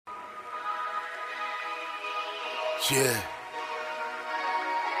Yeah.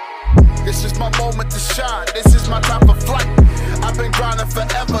 This is my moment to shine. This is my time for flight. I've been grinding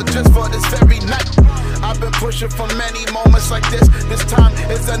forever just for this very night. I've been pushing for many moments like this. This time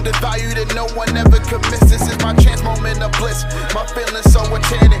is undervalued and no one ever could miss. This is my chance, moment of bliss. My feelings so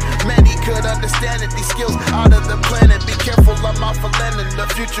enchanted. Many could understand it. These skills out of the planet. Be careful of my landing. The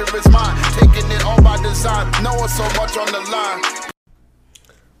future is mine. Taking it all by design. Knowing so much on the line.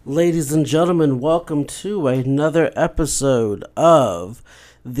 Ladies and gentlemen, welcome to another episode of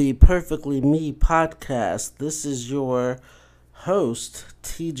the Perfectly Me podcast. This is your host,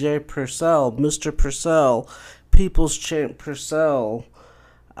 TJ Purcell, Mr. Purcell, People's Champ Purcell,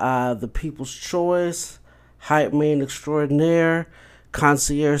 the People's Choice, Hype Man Extraordinaire,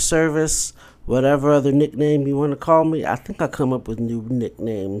 Concierge Service, whatever other nickname you want to call me. I think I come up with new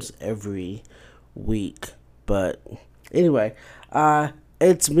nicknames every week. But anyway,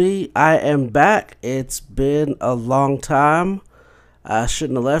 it's me. I am back. It's been a long time. I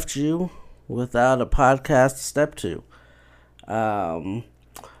shouldn't have left you without a podcast to step to. Had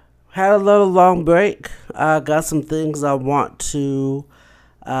a little long break. I got some things I want to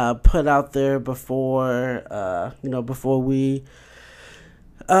put out there before we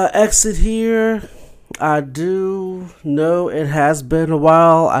exit here. I do know it has been a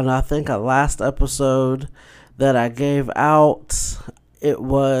while, and I think a last episode that I gave out, it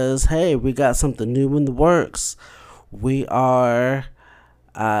was, hey, we got something new in the works. We are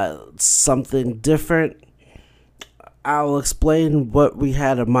something different. I'll explain what we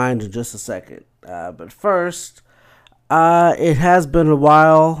had in mind in just a second. But first, it has been a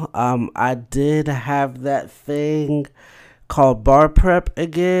while. I did have that thing called bar prep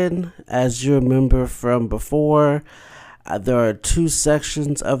again. As you remember from before, there are two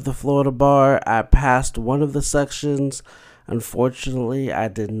sections of the Florida bar. I passed one of the sections. Unfortunately, I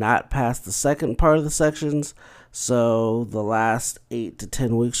did not pass the second part of the sections, so the last 8 to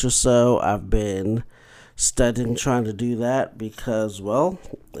 10 weeks or so, I've been studying trying to do that because, well,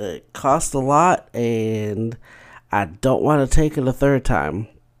 it costs a lot, and I don't want to take it a third time.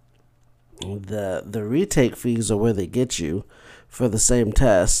 The retake fees are where they get you for the same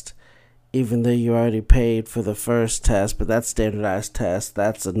test, even though you already paid for the first test, but that's standardized test.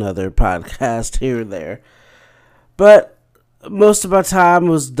 That's another podcast here and there. But most of my time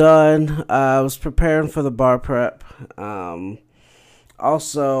was done. I was preparing for the bar prep.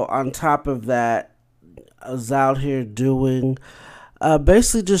 Also, on top of that, I was out here doing,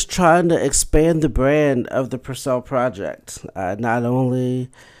 basically just trying to expand the brand of the Purcell Project. Not only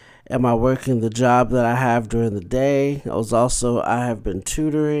am I working the job that I have during the day, I have been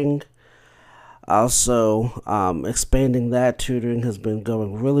tutoring. Also, expanding that tutoring has been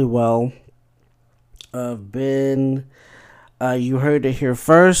going really well. I've been... you heard it here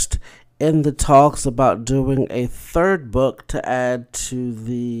first in the talks about doing a third book to add to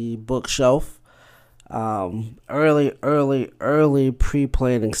the bookshelf. Early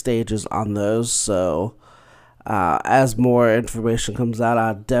pre-planning stages on those. So as more information comes out,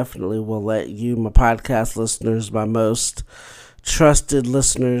 I definitely will let you, my podcast listeners, my most trusted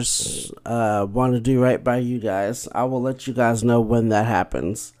listeners, want to do right by you guys. I will let you guys know when that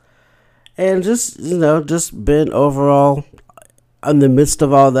happens. And just been overall in the midst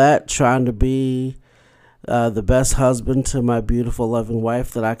of all that, trying to be the best husband to my beautiful, loving wife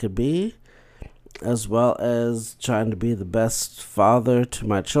that I could be, as well as trying to be the best father to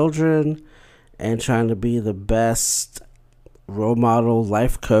my children, and trying to be the best role model,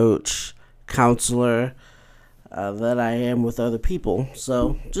 life coach, counselor that I am with other people.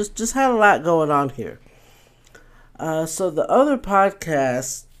 So just had a lot going on here. So the other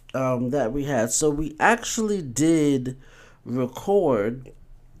podcast that we had, so we actually did record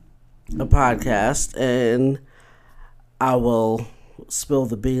a podcast, and I will spill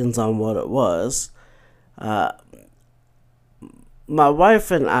the beans on what it was. My wife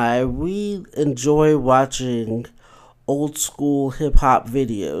and I, we enjoy watching old school hip hop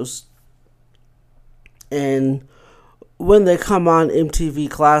videos, and when they come on MTV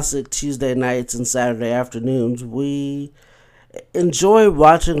Classic Tuesday nights and Saturday afternoons, we enjoy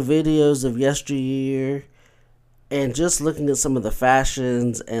watching videos of yesteryear and just looking at some of the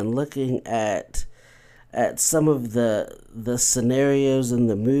fashions and looking at some of the scenarios in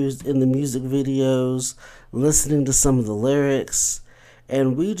the music videos, listening to some of the lyrics,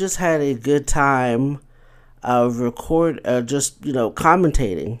 and we just had a good time commentating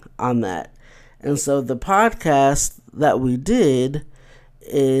on that. And so the podcast that we did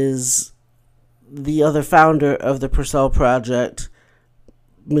is the other founder of the Purcell Project,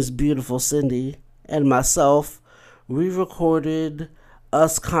 Miss Beautiful Cindy, and myself. We recorded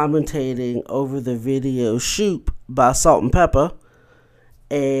us commentating over the video shoot by Salt and Pepper,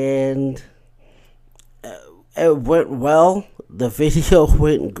 and it went well. The video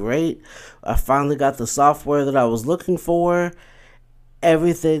went great. I finally got the software that I was looking for.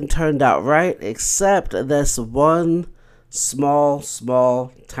 Everything turned out right, except this one small,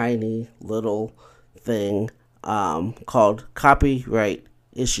 tiny little thing called copyright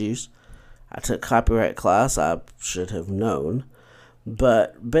issues. I took copyright class. I should have known.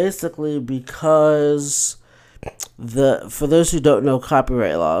 But basically, because for those who don't know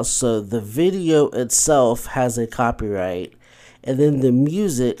copyright laws, so the video itself has a copyright, and then the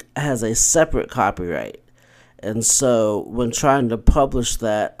music has a separate copyright. And so when trying to publish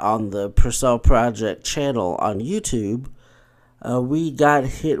that on the Purcell Project channel on YouTube, we got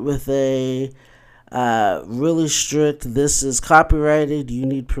hit with a really strict, this is copyrighted, you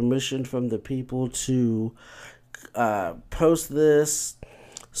need permission from the people to post this.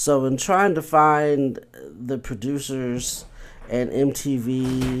 So in trying to find the producers and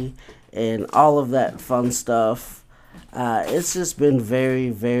MTV and all of that fun stuff, it's just been very,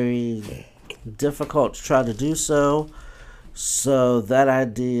 very difficult to try to do so. So that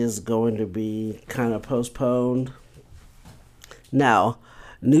idea is going to be kind of postponed. Now,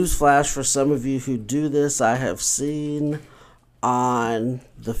 newsflash for some of you who do this, I have seen on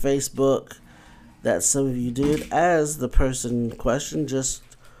the Facebook that some of you did, as the person in question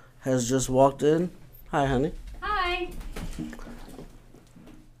has just walked in. Hi, honey. Hi.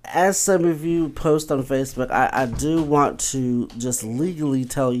 As some of you post on Facebook, I do want to just legally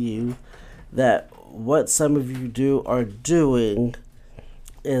tell you that what some of you are doing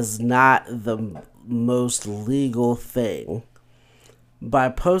is not the most legal thing. By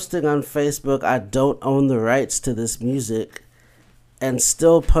posting on Facebook, I don't own the rights to this music, and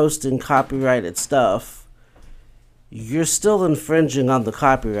still posting copyrighted stuff, you're still infringing on the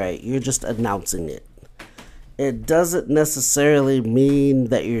copyright. You're just announcing it. It doesn't necessarily mean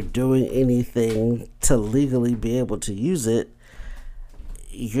that you're doing anything to legally be able to use it.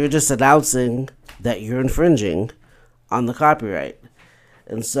 You're just announcing that you're infringing on the copyright.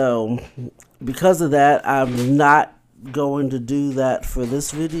 And so, because of that, I'm not going to do that for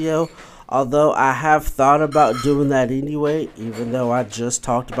this video, although I have thought about doing that anyway, even though I just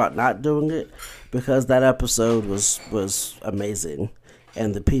talked about not doing it, because that episode was amazing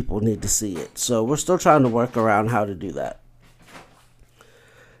and the people need to see it. So we're still trying to work around how to do that.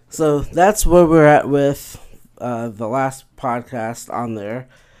 So that's where we're at with the last podcast on there.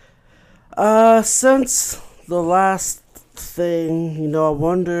 Since the last thing, I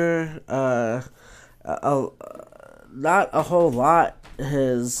wonder, not a whole lot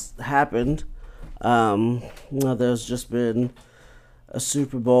has happened. There's just been a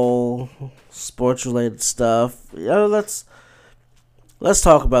Super Bowl, sports related stuff. Let's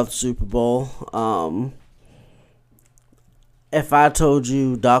talk about the Super Bowl. If I told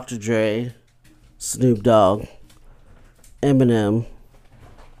you Dr. Dre, Snoop Dogg, Eminem,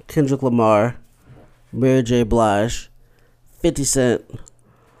 Kendrick Lamar, Mary J. Blige, 50 Cent,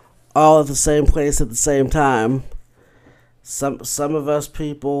 all at the same place at the same time, some of us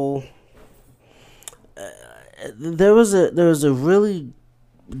people, there was a really,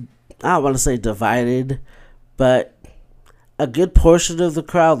 I don't want to say divided, but a good portion of the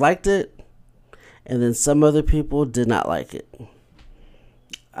crowd liked it, and then some other people did not like it.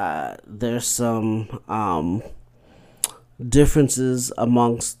 There's some differences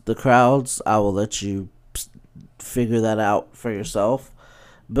amongst the crowds. I will let you figure that out for yourself.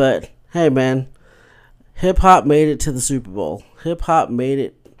 But hey, man, hip hop made it to the Super Bowl. Hip hop made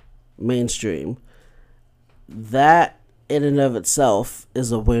it mainstream. That in and of itself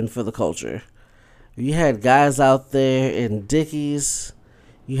is a win for the culture. You had guys out there in Dickies.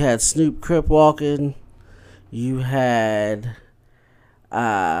 You had Snoop Crip walking. You had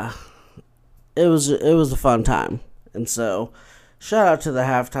it was a fun time. And so shout out to the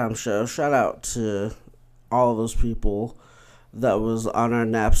halftime show. Shout out to all those people that was on our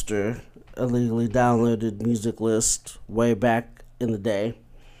Napster illegally downloaded music list way back in the day.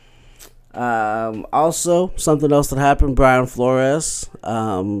 Also, something else that happened, Brian Flores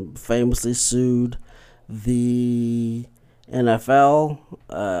famously sued the NFL,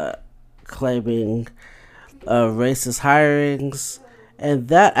 claiming racist hirings, and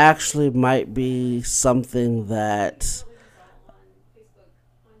that actually might be something that,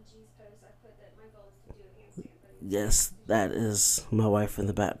 yes, that is my wife in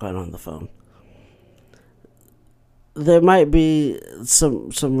the background on the phone. There might be some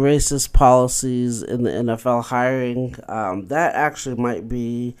racist policies in the NFL hiring. That actually might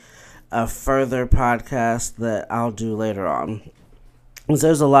be a further podcast that I'll do later on.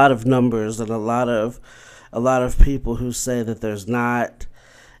 There's a lot of numbers and a lot of a lot of people who say that there's not,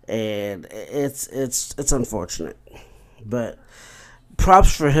 and it's unfortunate. But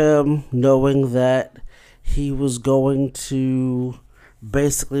props for him knowing that he was going to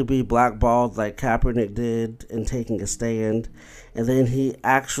basically be blackballed like Kaepernick did and taking a stand. And then he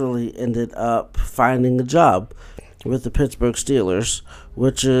actually ended up finding a job with the Pittsburgh Steelers,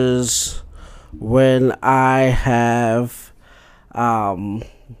 which is when I have, even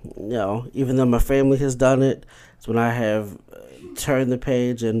though my family has done it, it's when I have turned the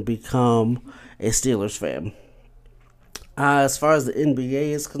page and become a Steelers fan. As far as the NBA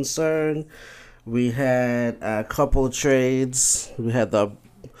is concerned, we had a couple of trades. We had the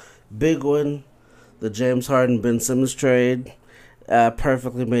big one, the James Harden Ben Simmons trade.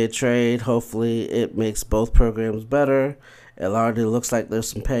 Perfectly made trade. Hopefully it makes both programs better. It already looks like there's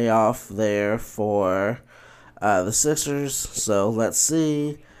some payoff there for the Sixers. So let's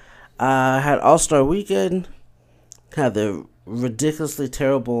see. Had All-Star Weekend. Had the ridiculously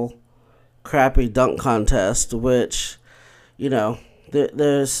terrible, crappy dunk contest, which,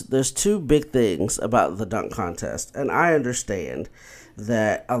 there's two big things about the dunk contest. And I understand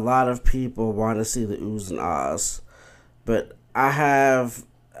that a lot of people want to see the oohs and ahs. But I have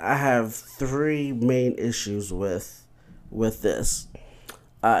three main issues with this.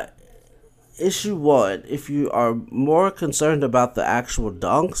 Issue one, if you are more concerned about the actual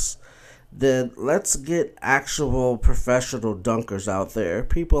dunks, then let's get actual professional dunkers out there.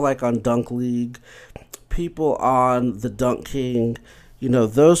 People like on Dunk League, people on the Dunk King,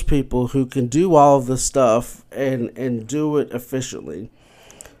 those people who can do all of this stuff and do it efficiently.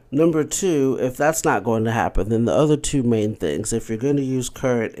 Number two, if that's not going to happen, then the other two main things, if you're going to use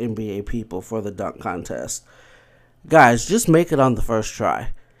current NBA people for the dunk contest, guys, just make it on the first try.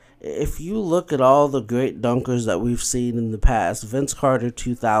 If you look at all the great dunkers that we've seen in the past, Vince Carter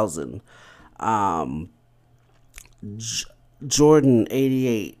 2000, Jordan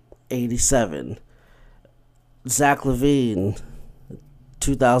 88, 87, Zach LaVine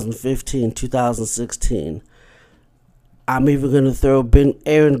 2015, 2016, I'm even going to throw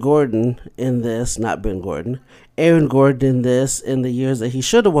Aaron Gordon in this, not Ben Gordon, Aaron Gordon in this in the years that he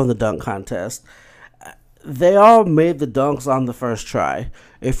should have won the dunk contest. They all made the dunks on the first try.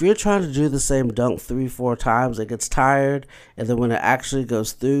 If you're trying to do the same dunk 3-4 times, it gets tired, and then when it actually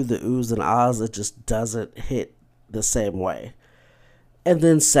goes through the oohs and ahs, it just doesn't hit the same way. And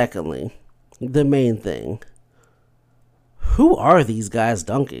then secondly, the main thing, who are these guys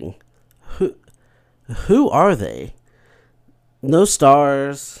dunking? Who are they? No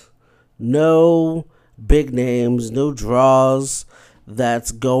stars, no big names, no draws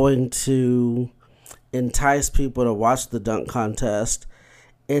that's going to entice people to watch the dunk contest.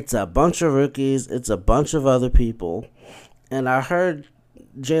 It's a bunch of rookies. It's a bunch of other people. And I heard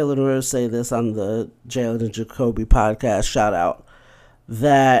Jalen Rose say this on the Jalen and Jacoby podcast, shout out,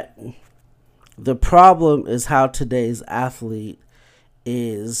 that the problem is how today's athlete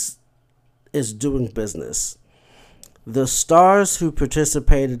is doing business. The stars who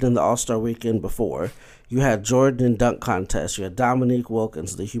participated in the All-Star Weekend before, you had Jordan in dunk contest, you had Dominique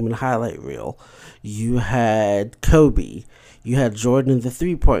Wilkins, the human highlight reel, you had Kobe, you had Jordan in the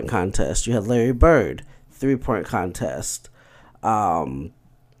three-point contest, you had Larry Bird, three-point contest, you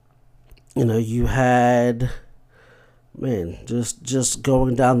had, just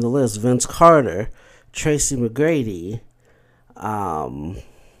going down the list, Vince Carter, Tracy McGrady,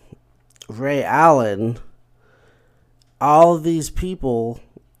 Ray Allen. All of these people,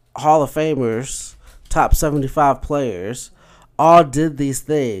 Hall of Famers, top 75 players, all did these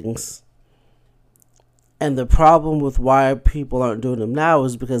things. And the problem with why people aren't doing them now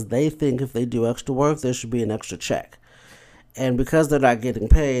is because they think if they do extra work, there should be an extra check. And because they're not getting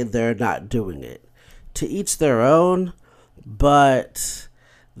paid, they're not doing it. To each their own, but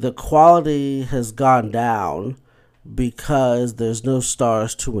the quality has gone down because there's no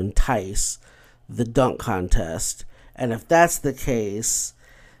stars to entice the dunk contest. And if that's the case,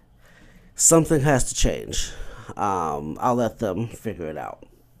 something has to change. I'll let them figure it out.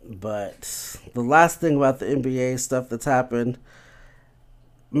 But the last thing about the NBA stuff that's happened,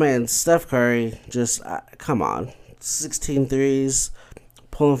 Steph Curry, just, come on. 16 threes,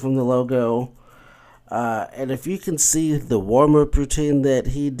 pulling from the logo. And if you can see the warm-up routine that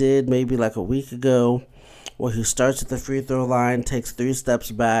he did maybe like a week ago, where he starts at the free throw line, takes 3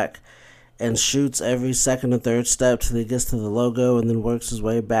 steps back, and shoots every second or third step till he gets to the logo and then works his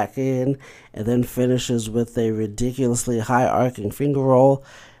way back in and then finishes with a ridiculously high arcing finger roll.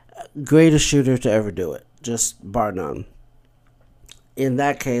 Greatest shooter to ever do it, just bar none. In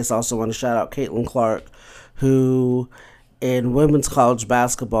that case, I also want to shout out Caitlin Clark, who in women's college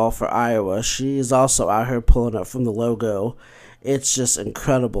basketball for Iowa. She is also out here pulling up from the logo. It's just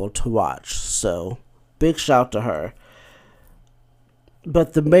incredible to watch. So, big shout to her.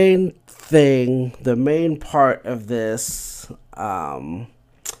 But the main thing, the main part of this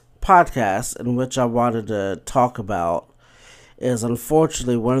podcast in which I wanted to talk about is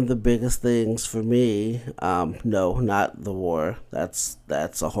unfortunately one of the biggest things for me. No, not the war. That's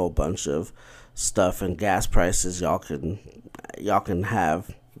a whole bunch of stuff, and gas prices. Y'all can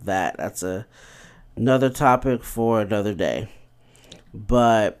have that. That's another topic for another day.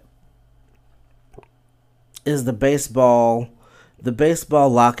 But is the baseball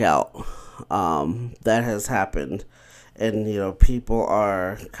lockout that has happened, and people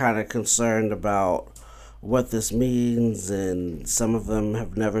are kind of concerned about what this means, and some of them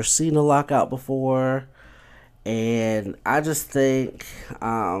have never seen a lockout before, and I just think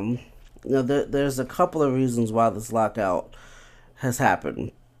there's a couple of reasons why this lockout has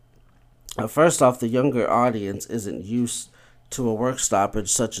happened. First off, the younger audience isn't used to a work stoppage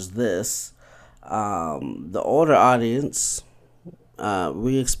such as this. The older audience,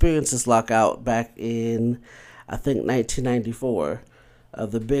 we experienced this lockout back in, I think, 1994.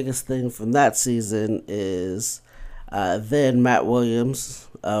 The biggest thing from that season is then Matt Williams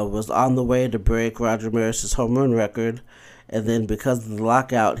was on the way to break Roger Maris's home run record, and then because of the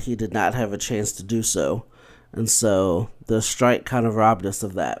lockout, he did not have a chance to do so. And so the strike kind of robbed us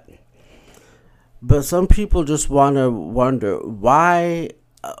of that. But some people just want to wonder why,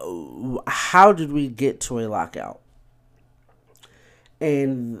 how did we get to a lockout?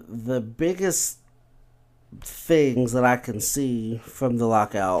 And the biggest things that I can see from the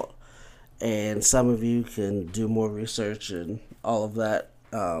lockout, and some of you can do more research and all of that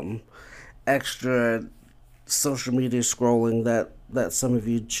extra social media scrolling that some of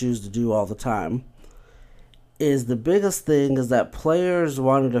you choose to do all the time, is the biggest thing is that players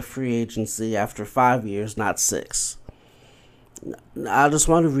wanted a free agency after 5 years, not 6. I just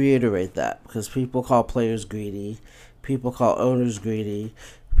want to reiterate that because people call players greedy, people call owners greedy.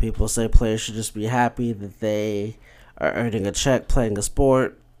 People say players should just be happy that they are earning a check playing a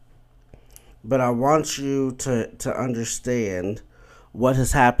sport. But I want you to understand what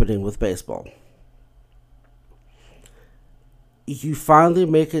is happening with baseball. You finally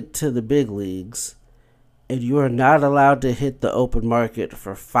make it to the big leagues, and you are not allowed to hit the open market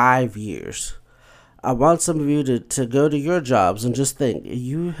for 5 years. I want some of you to go to your jobs and just think,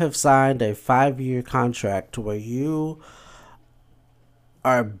 you have signed a 5-year contract to where you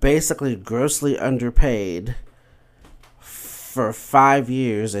are basically grossly underpaid for 5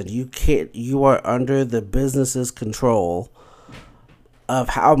 years, and you are under the business's control of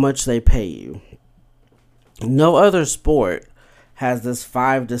how much they pay you. No other sport has this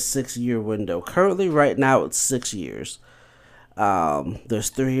 5 to 6 year window. Currently, right now, it's 6 years. There's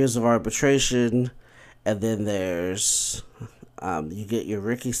 3 years of arbitration, and then there's you get your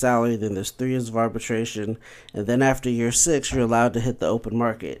rookie salary, then there's 3 years of arbitration, and then after year 6, you're allowed to hit the open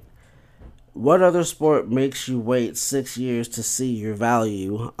market. What other sport makes you wait 6 years to see your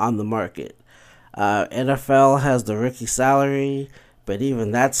value on the market? NFL has the rookie salary, but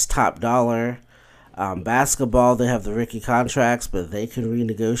even that's top dollar. Basketball, they have the rookie contracts, but they can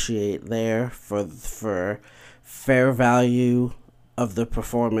renegotiate there for fair value of the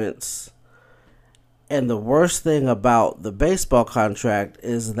performance. And the worst thing about the baseball contract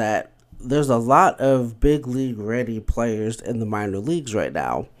is that there's a lot of big league ready players in the minor leagues right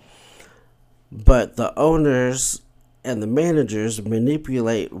now. But the owners and the managers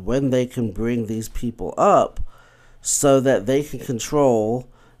manipulate when they can bring these people up so that they can control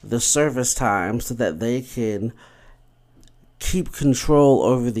the service time, so that they can keep control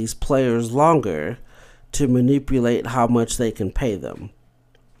over these players longer to manipulate how much they can pay them.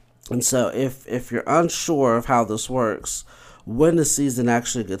 And so if you're unsure of how this works, when the season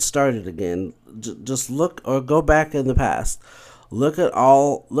actually gets started again, just look or go back in the past. Look at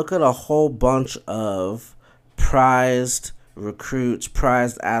a whole bunch of prized recruits,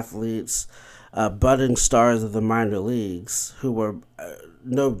 prized athletes, budding stars of the minor leagues who were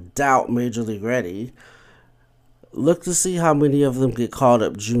no doubt major league ready. Look to see how many of them get called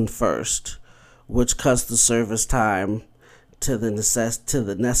up June 1st, which cuts the service time to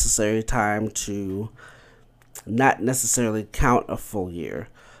the necessary time to not necessarily count a full year.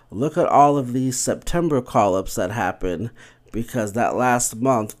 Look at all of these September call-ups that happen because that last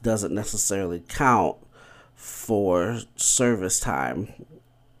month doesn't necessarily count for service time.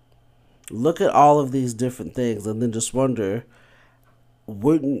 Look at all of these different things and then just wonder,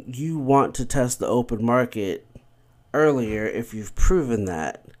 wouldn't you want to test the open market earlier if you've proven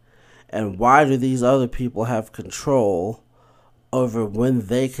that? And why do these other people have control over when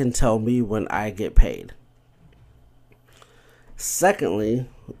they can tell me when I get paid. Secondly,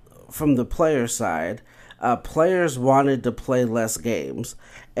 from the player side, players wanted to play less games.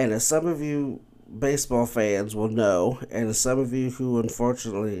 And as some of you baseball fans will know, and as some of you who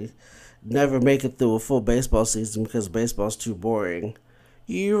unfortunately never make it through a full baseball season because baseball's too boring,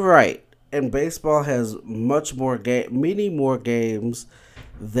 you're right. And baseball has many more games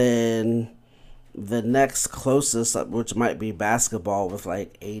than the next closest, which might be basketball with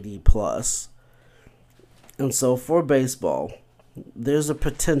like 80 plus. And so for baseball, there's a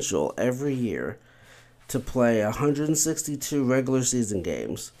potential every year to play 162 regular season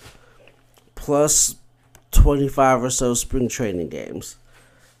games, plus 25 or so spring training games,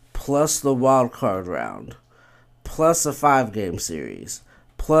 plus the wild card round, plus a 5-game series,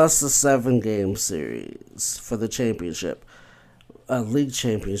 plus a 7-game series for the championship, a league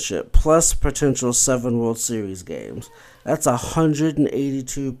championship, plus potential 7 World Series games. That's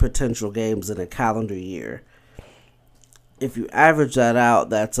 182 potential games in a calendar year. If you average that out,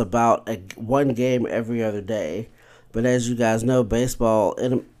 that's about one game every other day. But as you guys know, baseball,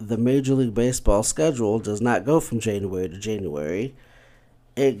 in the Major League Baseball schedule does not go from January to January.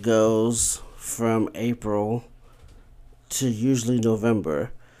 It goes from April to usually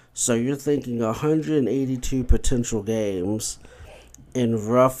November. So you're thinking 182 potential games in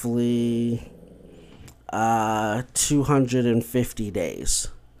roughly 250 days.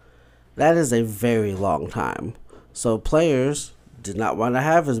 That is a very long time. So players did not want to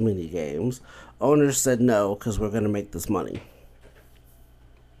have as many games. Owners said no, because we're going to make this money.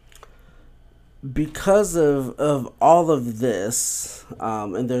 Because of all of this,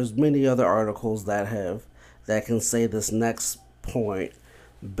 and there's many other articles that can say this next point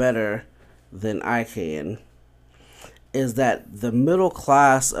better than I can, is that the middle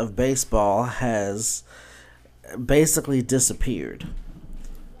class of baseball has basically disappeared.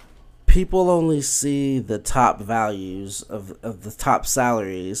 People only see the top values of the top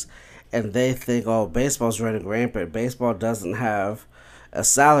salaries, and they think, oh, baseball's running rampant. Baseball doesn't have a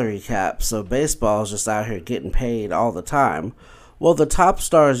salary cap, so baseball is just out here getting paid all the time. Well, the top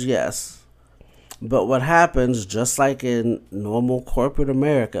stars, yes. But what happens, just like in normal corporate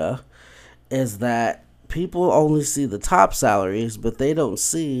America, is that people only see the top salaries, but they don't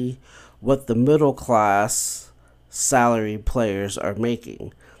see what the middle class salary players are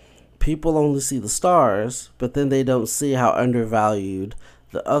making. People only see the stars, but then they don't see how undervalued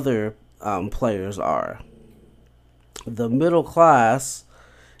the other players are. The middle class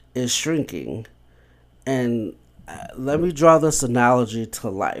is shrinking. And let me draw this analogy to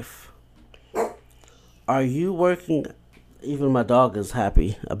life. Are you working? Even my dog is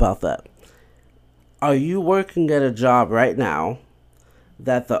happy about that. Are you working at a job right now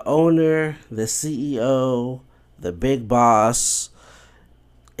that the owner, the CEO, the big boss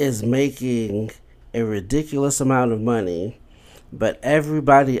is making a ridiculous amount of money, but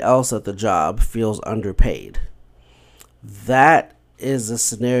everybody else at the job feels underpaid? That is a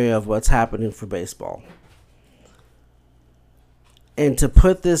scenario of what's happening for baseball. And to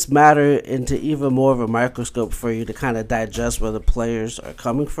put this matter into even more of a microscope for you to kind of digest where the players are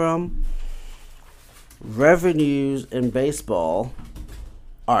coming from, revenues in baseball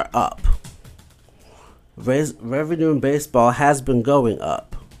are up. Revenue in baseball has been going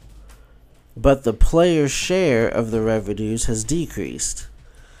up, but the player's share of the revenues has decreased.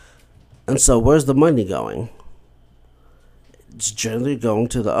 And so where's the money going? It's generally going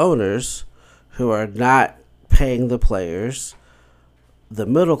to the owners, who are not paying the players, the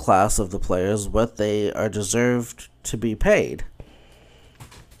middle class of the players, what they are deserved to be paid.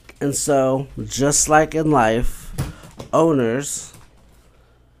 And so, just like in life, owners,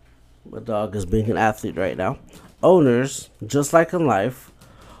 my dog is being an athlete right now, owners, just like in life,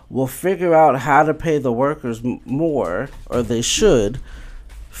 will figure out how to pay the workers more, or they should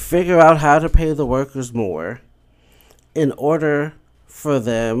figure out how to pay the workers more in order for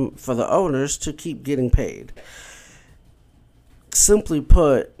the owners to keep getting paid. Simply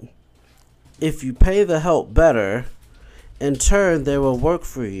put, if you pay the help better, in turn they will work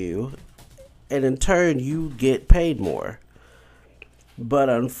for you, and in turn you get paid more. But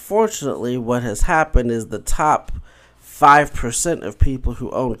unfortunately, what has happened is the top 5% of people who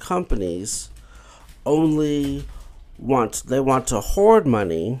own companies only want to hoard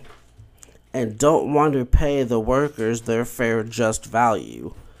money and don't want to pay the workers their fair, just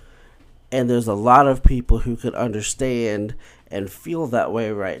value. And there's a lot of people who could understand and feel that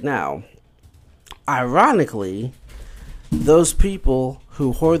way right now. Ironically, those people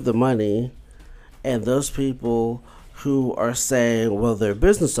who hoard the money and those people who are saying, well, they're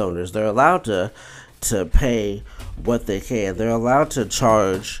business owners, they're allowed to to pay what they can. They're allowed to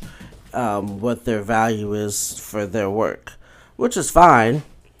charge what their value is for their work, which is fine.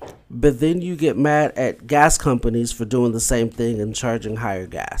 But then you get mad at gas companies for doing the same thing and charging higher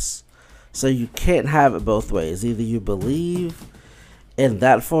gas. So you can't have it both ways. Either you believe in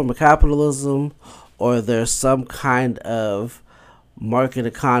that form of capitalism, or there's some kind of market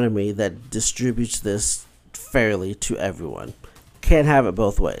economy that distributes this fairly to everyone. Can't have it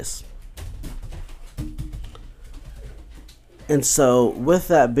both ways. And so, with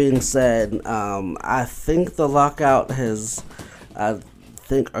that being said, I think the lockout has, I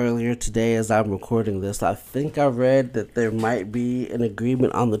think earlier today as I'm recording this, I think I read that there might be an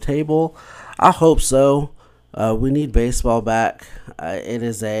agreement on the table. I hope so. We need baseball back.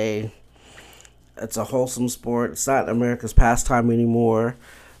 It's a wholesome sport. It's not America's pastime anymore,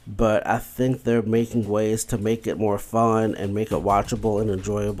 but I think they're making ways to make it more fun and make it watchable and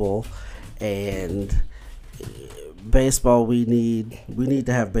enjoyable. And baseball, we need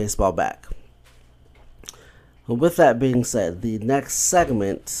to have baseball back. Well, with that being said, the next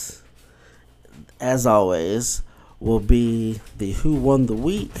segment, as always, will be the Who Won the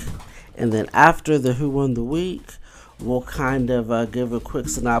Week. And then after the Who Won the Week, we'll kind of give a quick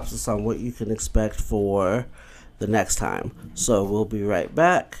synopsis on what you can expect for the next time. So we'll be right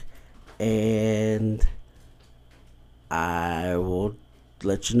back, and I will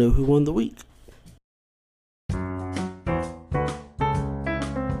let you know who won the week.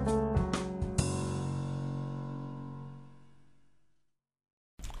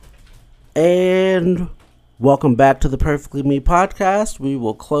 And welcome back to the Perfectly Me podcast. We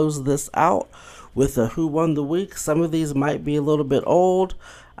will close this out with a Who Won the Week. Some of these might be a little bit old.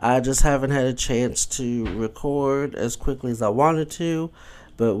 I just haven't had a chance to record as quickly as I wanted to,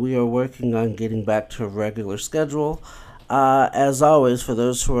 but we are working on getting back to a regular schedule. As always, for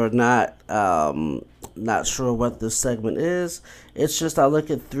those who are not sure what this segment is, it's just I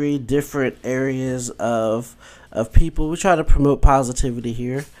look at 3 different areas of people. We try to promote positivity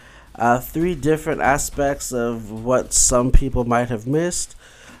here. 3 different aspects of what some people might have missed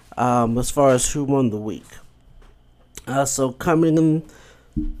as far as who won the week. So coming in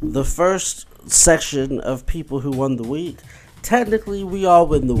the first section of people who won the week, technically we all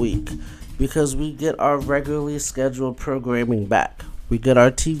win the week because we get our regularly scheduled programming back. We get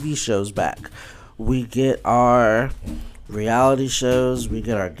our TV shows back. We get our reality shows. We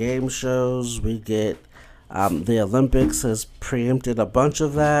get our game shows. We get the Olympics has preempted a bunch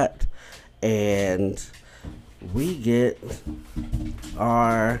of that, and we get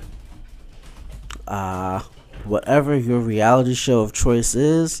our whatever your reality show of choice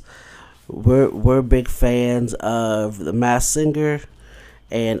is. We're big fans of The Masked Singer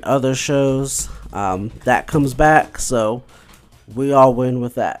and other shows. That comes back, so we all win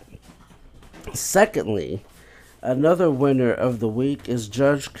with that. Secondly, another winner of the week is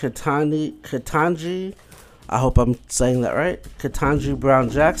Judge Ketanji. I hope I'm saying that right. Ketanji Brown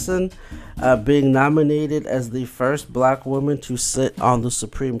Jackson, being nominated as the first black woman to sit on the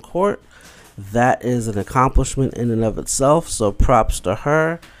Supreme Court. That is an accomplishment in and of itself, so props to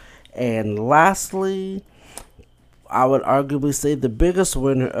her. And lastly, I would arguably say the biggest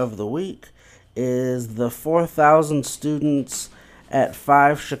winner of the week is the 4,000 students at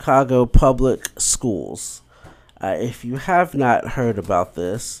 5 Chicago public schools. If you have not heard about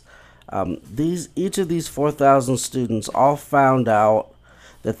this, each of these 4,000 students all found out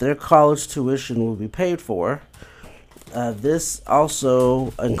that their college tuition will be paid for. This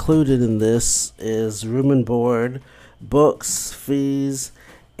also included in this is room and board, books, fees,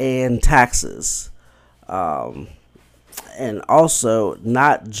 and taxes. And also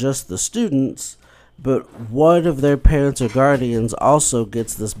not just the students, but one of their parents or guardians also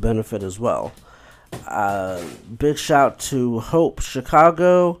gets this benefit as well. Big shout to Hope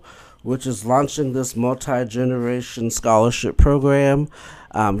Chicago, which is launching this multi-generation scholarship program,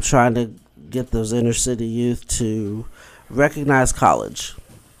 trying to get those inner city youth to recognize college.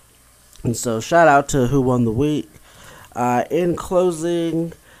 And so shout out to Who Won the Week. In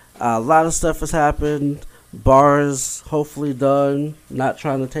closing, a lot of stuff has happened. Bars hopefully done, not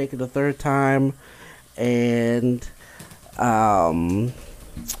trying to take it a third time. And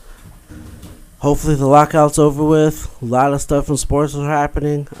hopefully the lockout's over with. A lot of stuff in sports are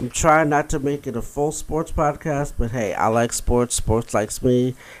happening. I'm trying not to make it a full sports podcast, but hey, I like sports. Sports likes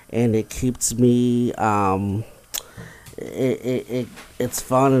me, and it keeps me. It's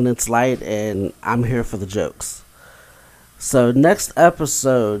fun and it's light, and I'm here for the jokes. So next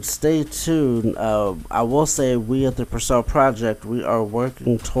episode, stay tuned. I will say we at the Purcell Project, we are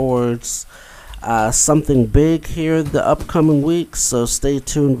working towards something big here in the upcoming weeks, so stay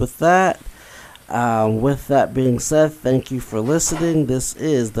tuned with that. With that being said, thank you for listening. This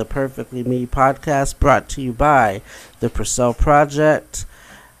is the Perfectly Me podcast brought to you by the Purcell Project.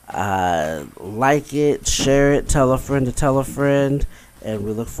 Like it, share it, tell a friend to tell a friend, and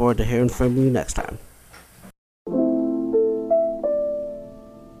we look forward to hearing from you next time.